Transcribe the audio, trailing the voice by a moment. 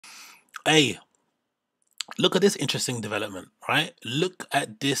Hey, look at this interesting development, right? Look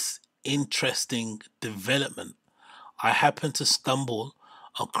at this interesting development. I happened to stumble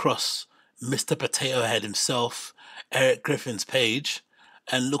across Mr. Potato Head himself, Erik Griffin's page,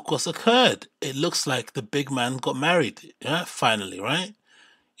 and look what's occurred. It looks like the big man got married, yeah, finally, right?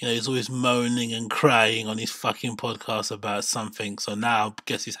 He's always moaning and crying on his fucking podcast about something. So now I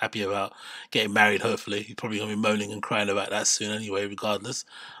guess he's happy about getting married, hopefully. He's probably going to be moaning and crying about that soon anyway, regardless.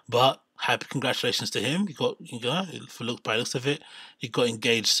 But happy congratulations to him. For look by looks of it, he got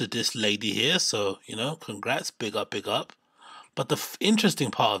engaged to this lady here. So, congrats. Big up, big up. But the interesting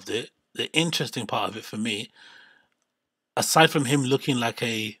part of it for me, aside from him looking like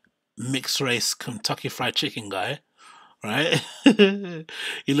a mixed race Kentucky Fried Chicken guy, right?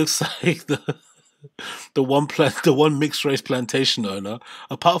 He looks like the one mixed race plantation owner.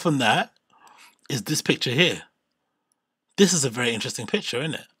 Apart from that, is this picture here. This is a very interesting picture,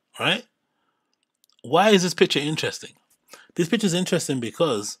 isn't it? Right? Why is this picture interesting? This picture is interesting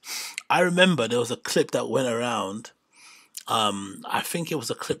because I remember there was a clip that went around. I think it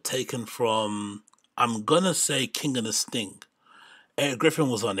was a clip taken from, I'm gonna say, King of the Sting. Erik Griffin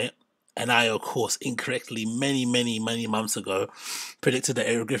was on it. And I, of course, incorrectly, many, many, many months ago, predicted that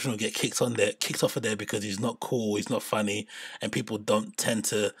Erik Griffin would get kicked off of there because he's not cool, he's not funny, and people don't tend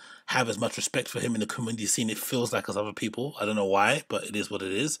to have as much respect for him in the comedy scene. It feels like as other people. I don't know why, but it is what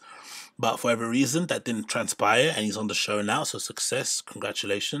it is. But for every reason, that didn't transpire, and he's on the show now. So success,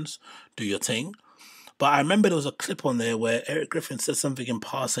 congratulations, do your thing. But I remember there was a clip on there where Erik Griffin said something in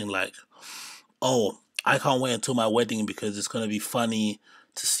passing like, "Oh, I can't wait until my wedding because it's going to be funny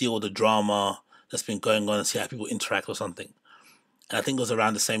to see all the drama that's been going on and see how people interact or something." And I think it was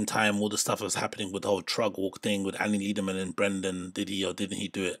around the same time all the stuff that was happening with the whole Trug Walk thing with Annie Liederman and Brendan. Did he or didn't he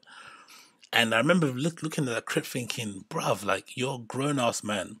do it? And I remember looking at that clip thinking, bruv, like, you're a grown-ass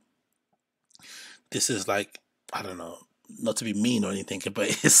man. This is like, I don't know, not to be mean or anything, but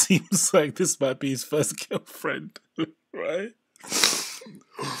it seems like this might be his first girlfriend, right?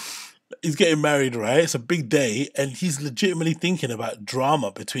 He's getting married, right? It's a big day, and he's legitimately thinking about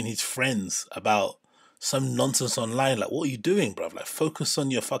drama between his friends about some nonsense online. Like, what are you doing, bruv? Like, focus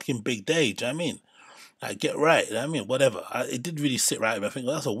on your fucking big day. Do you know what I mean? Like, get right. You know what I mean, whatever. It did really sit right with me. I think,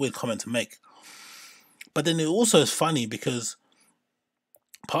 well, that's a weird comment to make. But then it also is funny because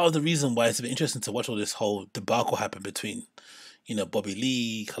part of the reason why it's been interesting to watch all this whole debacle happen between, Bobby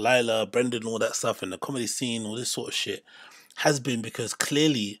Lee, Kalila, Brendan, all that stuff, and the comedy scene, all this sort of shit, has been because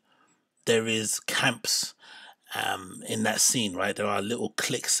clearly there is camps in that scene, right? There are little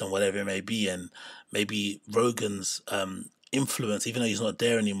cliques and whatever it may be, and maybe Rogan's influence, even though he's not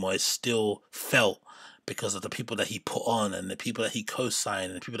there anymore, is still felt because of the people that he put on and the people that he co-signed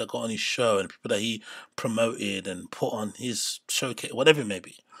and the people that got on his show and the people that he promoted and put on his showcase, whatever it may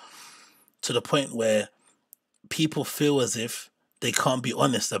be, to the point where people feel as if they can't be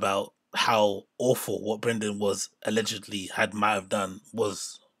honest about how awful what Brendan was allegedly might have done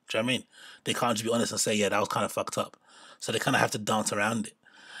was. Do you know what I mean? They can't just be honest and say, yeah, that was kind of fucked up. So they kind of have to dance around it.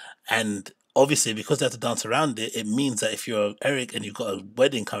 And obviously, because they have to dance around it, it means that if you're Erik and you've got a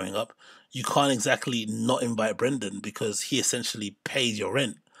wedding coming up, you can't exactly not invite Brendan because he essentially pays your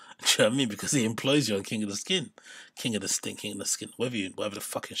rent. Do you know what I mean? Because he employs you on King of the Skin. King of the Skin, King of the Skin, whatever the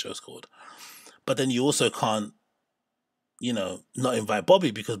fucking show's called. But then you also can't, not invite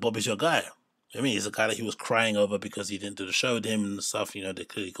Bobby because Bobby's your guy. I mean, he's a guy that he was crying over because he didn't do the show with him and stuff. They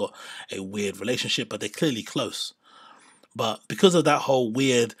clearly got a weird relationship, but they're clearly close. But because of that whole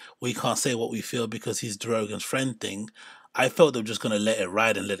weird, we can't say what we feel because he's Rogan's friend thing, I felt they were just going to let it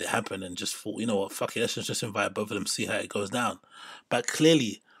ride and let it happen and just thought, you know what, fuck it, let's just invite both of them, see how it goes down. But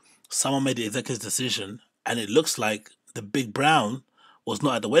clearly, someone made the executive decision, and it looks like the Big Brown was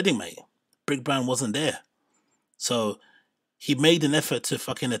not at the wedding, mate. Big Brown wasn't there. So he made an effort to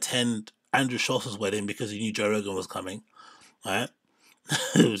fucking attend Andrew Schultz's wedding because he knew Joe Rogan was coming, right?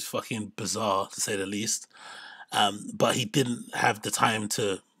 It was fucking bizarre, to say the least. But he didn't have the time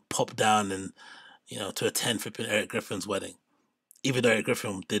to pop down and, to attend flipping Erik Griffin's wedding. Even though Erik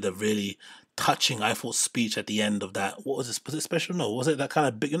Griffin did a really touching, I thought, speech at the end of that. What was it? Was it special? No, was it that kind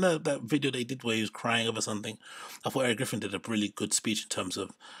of big? That video they did where he was crying over something? I thought Erik Griffin did a really good speech in terms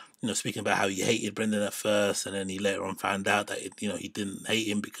of, speaking about how he hated Brendan at first, and then he later on found out that, he didn't hate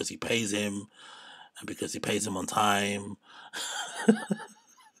him because he pays him and because he pays him on time.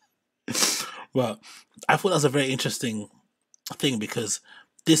 Well, I thought that was a very interesting thing because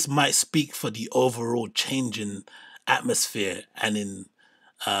this might speak for the overall change in atmosphere and in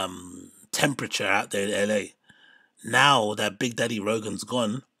temperature out there in LA. Now that Big Daddy Rogan's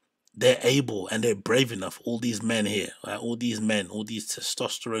gone, they're able and they're brave enough. All these men here, right? All these men, all these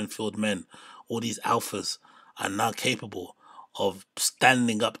testosterone-filled men, all these alphas are now capable of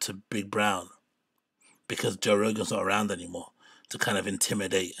standing up to Big Brown because Joe Rogan's not around anymore to kind of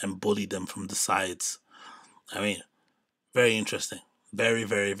intimidate and bully them from the sides. I mean, very interesting. Very,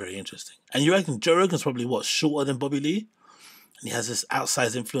 very, very interesting. And you reckon Joe Rogan's probably what, shorter than Bobby Lee? And he has this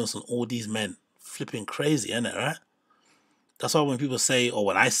outsized influence on all these men. Flipping crazy, isn't it, right? That's why when people say, or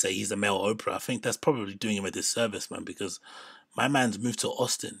when I say he's a male Oprah, I think that's probably doing him a disservice, man, because my man's moved to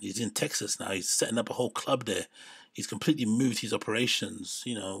Austin. He's in Texas now. He's setting up a whole club there. He's completely moved his operations,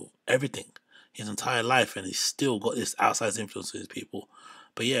 you know, everything, his entire life, and he's still got this outsized influence with his people.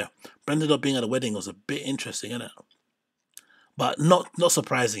 But yeah, Brendan not being at the wedding was a bit interesting, isn't it? But not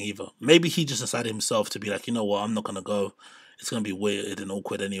surprising either. Maybe he just decided himself to be like, you know what, I'm not gonna go. It's gonna be weird and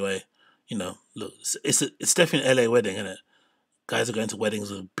awkward anyway. You know, look, it's definitely an LA wedding, isn't it? Guys are going to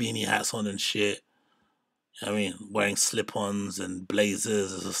weddings with beanie hats on and shit. I mean, wearing slip-ons and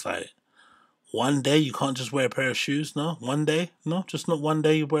blazers. It's just like, one day you can't just wear a pair of shoes, no? One day? No? Just not one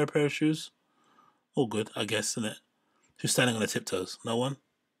day you wear a pair of shoes? All good, I guess, isn't it? Who's standing on the tiptoes? No one?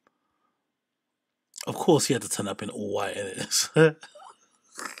 Of course he had to turn up in all white, innit?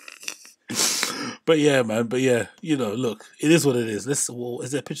 But yeah, man, but yeah, you know, look, it is what it is.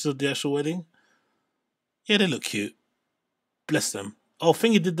 Is there pictures of the actual wedding? Yeah, they look cute. Bless them. Oh,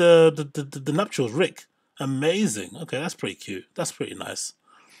 Thingy did the nuptials, Rick. Amazing. Okay, that's pretty cute. That's pretty nice.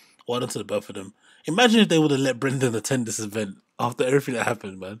 Well done to the both of them. Imagine if they would have let Brendan attend this event after everything that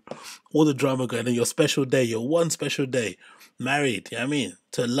happened, man. All the drama going on, your special day, your one special day, married, you know what I mean?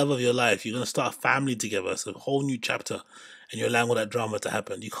 To the love of your life. You're going to start a family together. It's a whole new chapter. And you're allowing all that drama to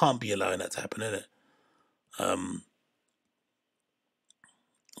happen. You can't be allowing that to happen, innit?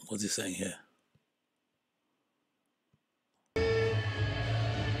 What's he saying here?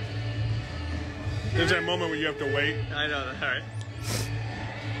 There's that moment where you have to wait. I know that, all right.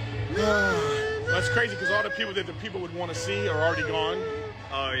 That's crazy because all the people that the people would want to see are already gone.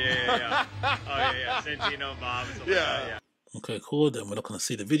 Oh, yeah. Oh, yeah. Santino, Bob, and stuff like that, yeah. Okay, cool. Then we're not going to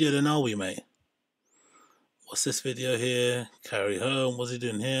see the video then, are we, mate? What's this video here? Carry home. What's he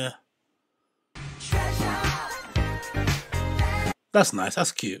doing here? That's nice.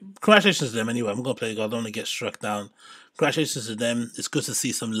 That's cute. Congratulations to them anyway. I'm going to play God. I don't want to get struck down. Congratulations to them. It's good to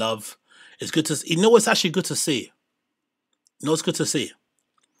see some love. It's good to see. You know what's actually good to see? You know what's good to see?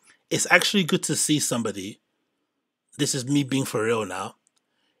 It's actually good to see somebody. This is me being for real now.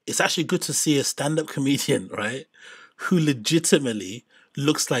 It's actually good to see a stand-up comedian, right? Who legitimately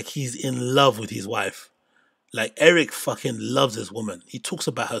looks like he's in love with his wife. Like, Erik fucking loves this woman. He talks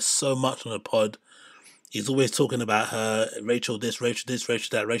about her so much on the pod. He's always talking about her, Rachel this, Rachel this,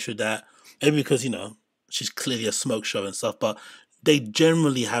 Rachel that, Rachel that. Maybe because, you know, she's clearly a smoke show and stuff, but they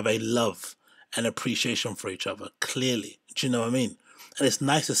generally have a love and appreciation for each other, clearly. Do you know what I mean? And it's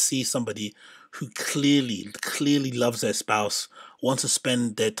nice to see somebody who clearly loves their spouse, wants to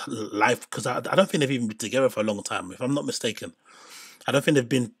spend their life, because I don't think they've even been together for a long time, if I'm not mistaken. I don't think they've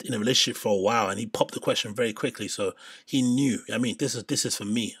been in a relationship for a while, and he popped the question very quickly, so he knew. I mean, this is for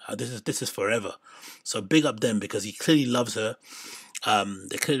me. This is forever. So big up them, because he clearly loves her.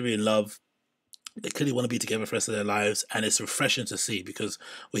 They're clearly in love. They clearly want to be together for the rest of their lives, and it's refreshing to see, because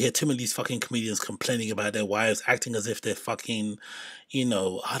we hear too many of these fucking comedians complaining about their wives, acting as if they're fucking, you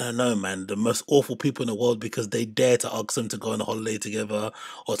know, I don't know, man, the most awful people in the world because they dare to ask them to go on a holiday together,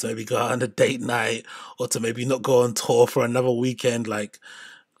 or to maybe go out on a date night, or to maybe not go on tour for another weekend. Like,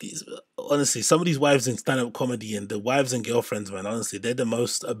 honestly, some of these wives in stand-up comedy and the wives and girlfriends, man, honestly, they're the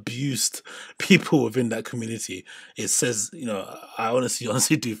most abused people within that community. It says, you know, I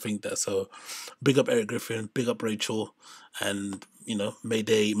honestly do think that. So big up Erik Griffin, big up Rachel, and, you know, may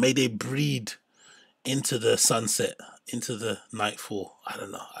they breed into the sunset, into the nightfall. I don't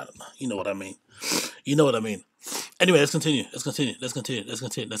know. You know what I mean. Anyway, let's continue.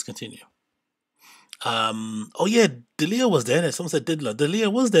 Oh yeah, D'Elia was there. Someone said Diddler. D'Elia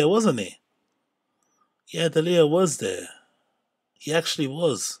was there, wasn't he? Yeah, D'Elia was there. He actually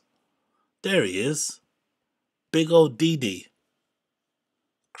was. There he is. Big old DD.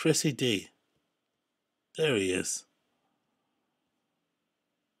 Chrissy D. There he is.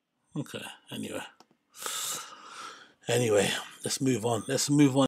 Okay, anyway, let's move on.